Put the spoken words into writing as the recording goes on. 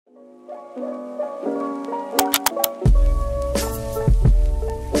Hello,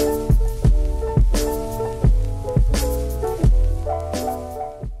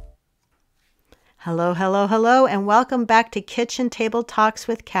 hello, hello, and welcome back to Kitchen Table Talks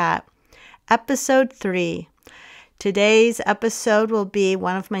with Kat, Episode 3. Today's episode will be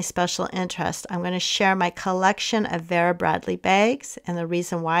one of my special interests. I'm going to share my collection of Vera Bradley bags and the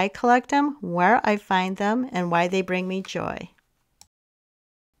reason why I collect them, where I find them, and why they bring me joy.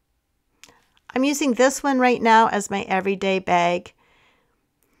 I'm using this one right now as my everyday bag.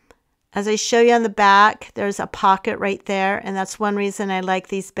 As I show you on the back, there's a pocket right there, and that's one reason I like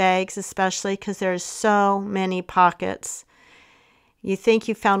these bags, especially because there's so many pockets. You think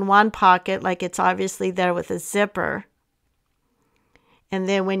you found one pocket, like it's obviously there with a zipper. And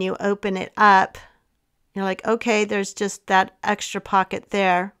then when you open it up, you're like, okay, there's just that extra pocket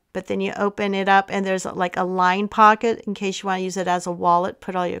there. But then you open it up and there's like a line pocket in case you want to use it as a wallet,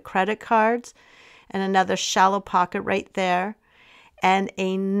 put all your credit cards, and another shallow pocket right there, and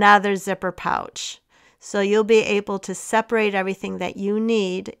another zipper pouch. So you'll be able to separate everything that you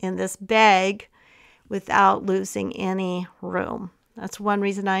need in this bag without losing any room. That's one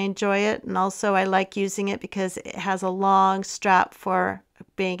reason I enjoy it. And also I like using it because it has a long strap for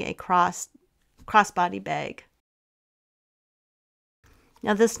being a crossbody bag.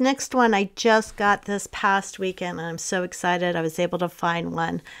 Now this next one I just got this past weekend, and I'm so excited I was able to find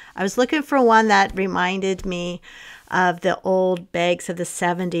one. I was looking for one that reminded me of the old bags of the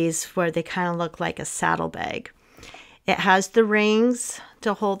 70s where they kind of look like a saddle bag. It has the rings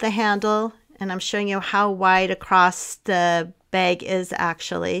to hold the handle, and I'm showing you how wide across the bag is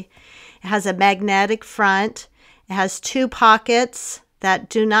actually. It has a magnetic front. It has two pockets that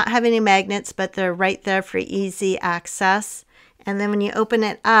do not have any magnets, but they're right there for easy access. And then when you open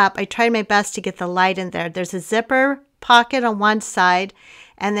it up, I tried my best to get the light in there. There's a zipper pocket on one side,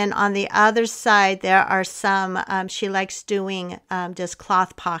 and then on the other side there are some, she likes doing just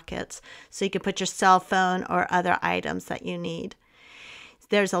cloth pockets, so you can put your cell phone or other items that you need.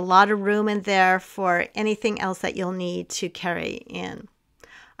 There's a lot of room in there for anything else that you'll need to carry in.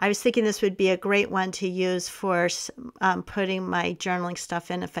 I was thinking this would be a great one to use for putting my journaling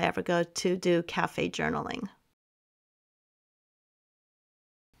stuff in if I ever go to do cafe journaling.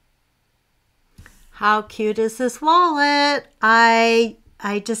 How cute is this wallet? I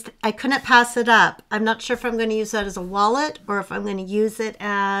couldn't pass it up. I'm not sure if I'm going to use that as a wallet or if I'm going to use it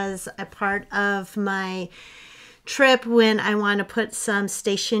as a part of my trip when I want to put some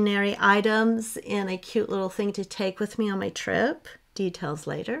stationery items in a cute little thing to take with me on my trip. Details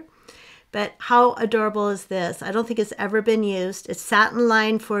later. But how adorable is this? I don't think it's ever been used. It's satin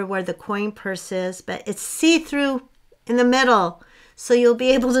lined for where the coin purse is, but it's see-through in the middle, so you'll be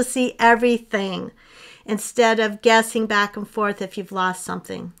able to see everything instead of guessing back and forth if you've lost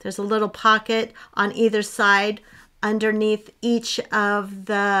something. There's a little pocket on either side underneath each of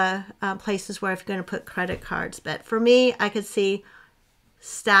the places where if you're going to put credit cards. But for me, I could see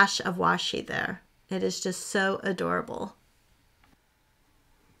stash of washi there. It is just so adorable.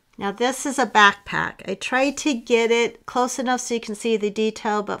 Now this is a backpack. I tried to get it close enough so you can see the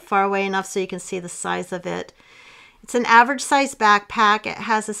detail, but far away enough so you can see the size of it. It's an average size backpack. It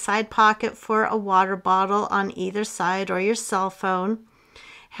has a side pocket for a water bottle on either side or your cell phone. It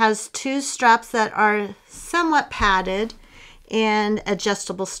has two straps that are somewhat padded and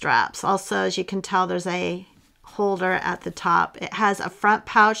adjustable straps. Also, as you can tell, there's a holder at the top. It has a front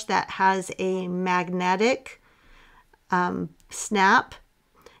pouch that has a magnetic snap,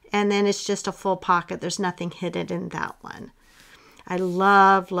 and then it's just a full pocket. There's nothing hidden in that one. I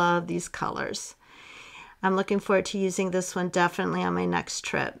love these colors. I'm looking forward to using this one definitely on my next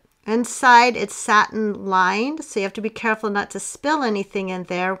trip. Inside, it's satin lined, so you have to be careful not to spill anything in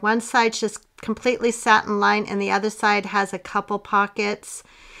there. One side's just completely satin lined, and the other side has a couple pockets.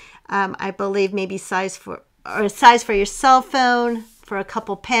 I believe maybe size for your cell phone, for a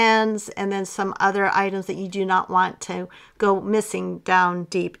couple pens, and then some other items that you do not want to go missing down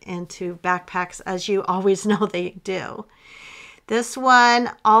deep into backpacks, as you always know they do. This one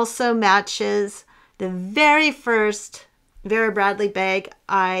also matches the very first Vera Bradley bag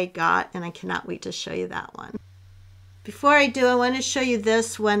I got, and I cannot wait to show you that one. Before I do, I want to show you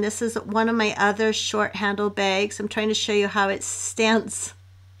this one. This is one of my other short handle bags. I'm trying to show you how it stands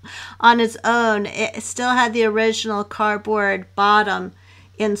on its own. It still had the original cardboard bottom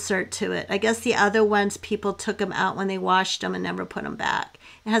insert to it. I guess the other ones, people took them out when they washed them and never put them back.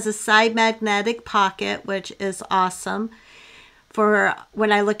 It has a side magnetic pocket, which is awesome for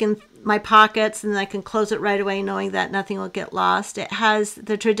when I look in my pockets, and I can close it right away knowing that nothing will get lost. It has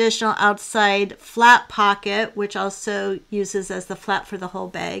the traditional outside flat pocket, which also uses as the flap for the whole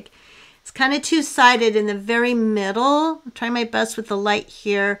bag. It's kind of two-sided in the very middle. I'm trying my best with the light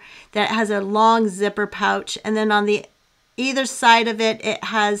here. That has a long zipper pouch. And then on the either side of it, it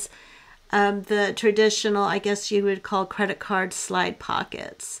has the traditional, I guess you would call credit card slide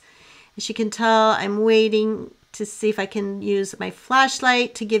pockets. As you can tell, I'm waiting to see if I can use my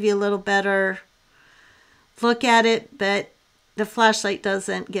flashlight to give you a little better look at it, but the flashlight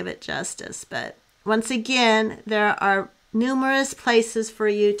doesn't give it justice. But once again, there are numerous places for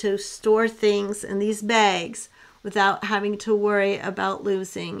you to store things in these bags without having to worry about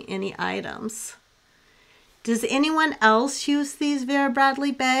losing any items. Does anyone else use these Vera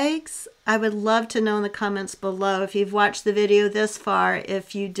Bradley bags? I would love to know in the comments below if you've watched the video this far,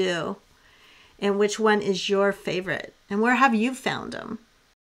 if you do, and which one is your favorite, and where have you found them?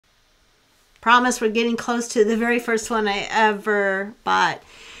 Promise we're getting close to the very first one I ever bought.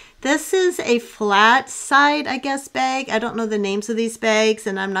 This is a flat side, I guess, bag. I don't know the names of these bags,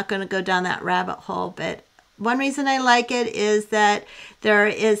 and I'm not going to go down that rabbit hole, but one reason I like it is that there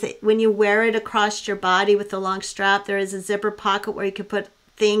is, when you wear it across your body with the long strap, there is a zipper pocket where you can put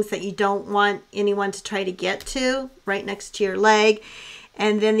things that you don't want anyone to try to get to, right next to your leg.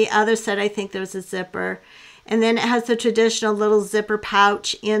 And then the other side, I think there's a zipper. And then it has the traditional little zipper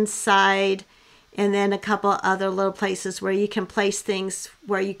pouch inside, and then a couple other little places where you can place things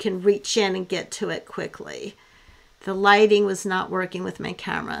where you can reach in and get to it quickly. The lighting was not working with my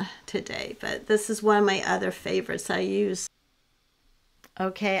camera today, but this is one of my other favorites I use.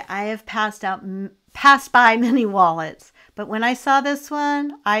 Okay, I have passed by many wallets, but when I saw this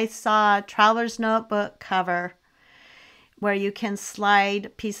one, I saw a traveler's notebook cover where you can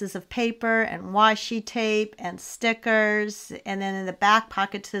slide pieces of paper and washi tape and stickers, and then in the back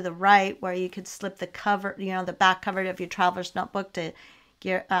pocket to the right where you could slip the cover, you know, the back cover of your traveler's notebook to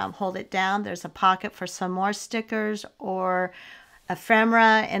hold it down. There's a pocket for some more stickers or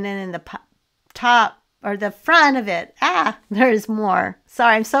ephemera, and then in the top or the front of it, there's more.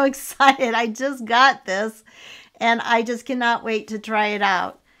 Sorry, I'm so excited. I just got this and I just cannot wait to try it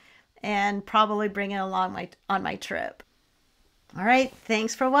out and probably bring it along on my trip. All right,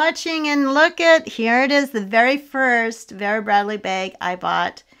 thanks for watching, and look at, here it is, the very first Vera Bradley bag I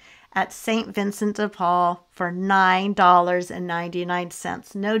bought at St. Vincent de Paul for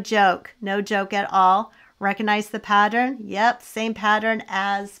 $9.99. No joke at all. Recognize the pattern? Yep, same pattern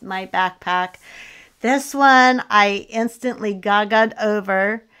as my backpack. This one I instantly gagaed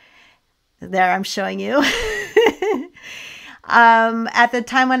over. There, I'm showing you. At the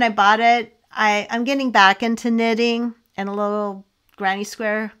time when I bought it, I'm getting back into knitting and a little granny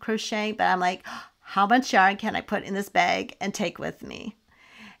square crochet, but I'm like, how much yarn can I put in this bag and take with me?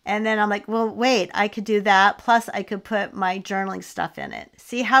 And then I'm like, well, wait, I could do that. Plus I could put my journaling stuff in it.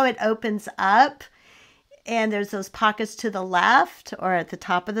 See how it opens up? And there's those pockets to the left or at the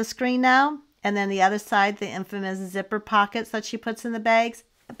top of the screen now. And then the other side, the infamous zipper pockets that she puts in the bags.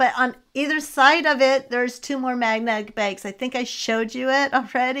 But on either side of it, there's two more magnetic bags. I think I showed you it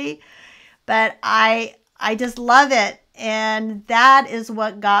already, but I just love it. And that is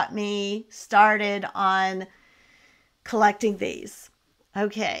what got me started on collecting these.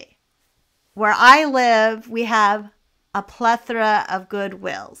 Okay, where I live, we have a plethora of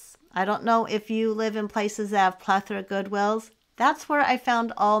Goodwills. I don't know if you live in places that have plethora of Goodwills. That's where I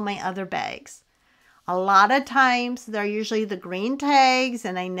found all my other bags. A lot of times, they're usually the green tags,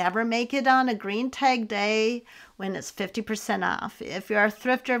 and I never make it on a green tag day when it's 50% off. If you're a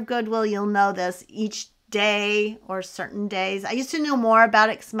thrifter of Goodwill, you'll know this each day or certain days. I used to know more about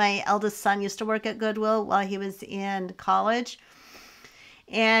it because my eldest son used to work at Goodwill while he was in college.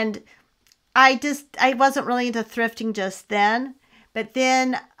 And I wasn't really into thrifting just then, but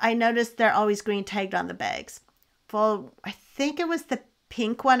then I noticed they're always green tagged on the bags. Well, I think it was the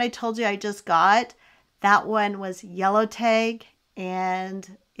pink one I told you I just got. That one was yellow tag,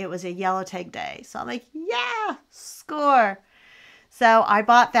 and it was a yellow tag day. So I'm like, yeah, score. So I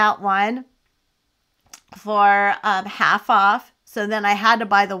bought that one for half off. So then I had to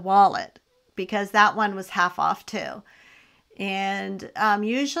buy the wallet because that one was half off too. And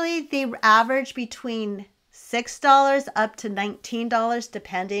usually they average between $6 up to $19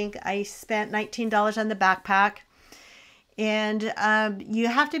 depending. I spent $19 on the backpack. And you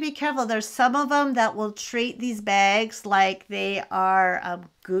have to be careful. There's some of them that will treat these bags like they are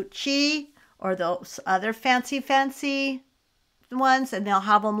Gucci or those other fancy ones, and they'll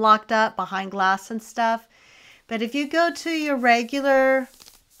have them locked up behind glass and stuff. But if you go to your regular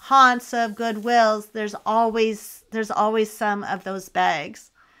haunts of Goodwills, there's always some of those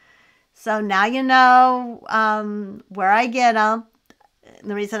bags. So now you know where I get them.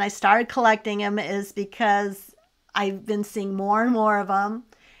 The reason I started collecting them is because I've been seeing more and more of them,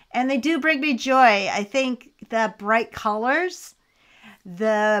 And they do bring me joy. I think the bright colors,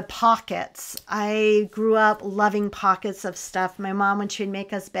 the pockets. I grew up loving pockets of stuff. My mom, when she'd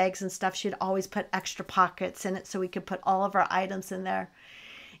make us bags and stuff, she'd always put extra pockets in it so we could put all of our items in there.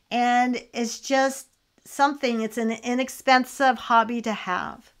 And it's just something, it's an inexpensive hobby to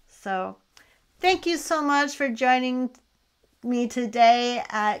have. So thank you so much for joining me today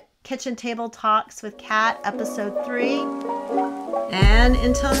at Kitchen Table Talks with Kat, episode 3. And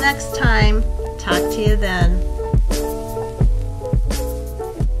until next time, talk to you then.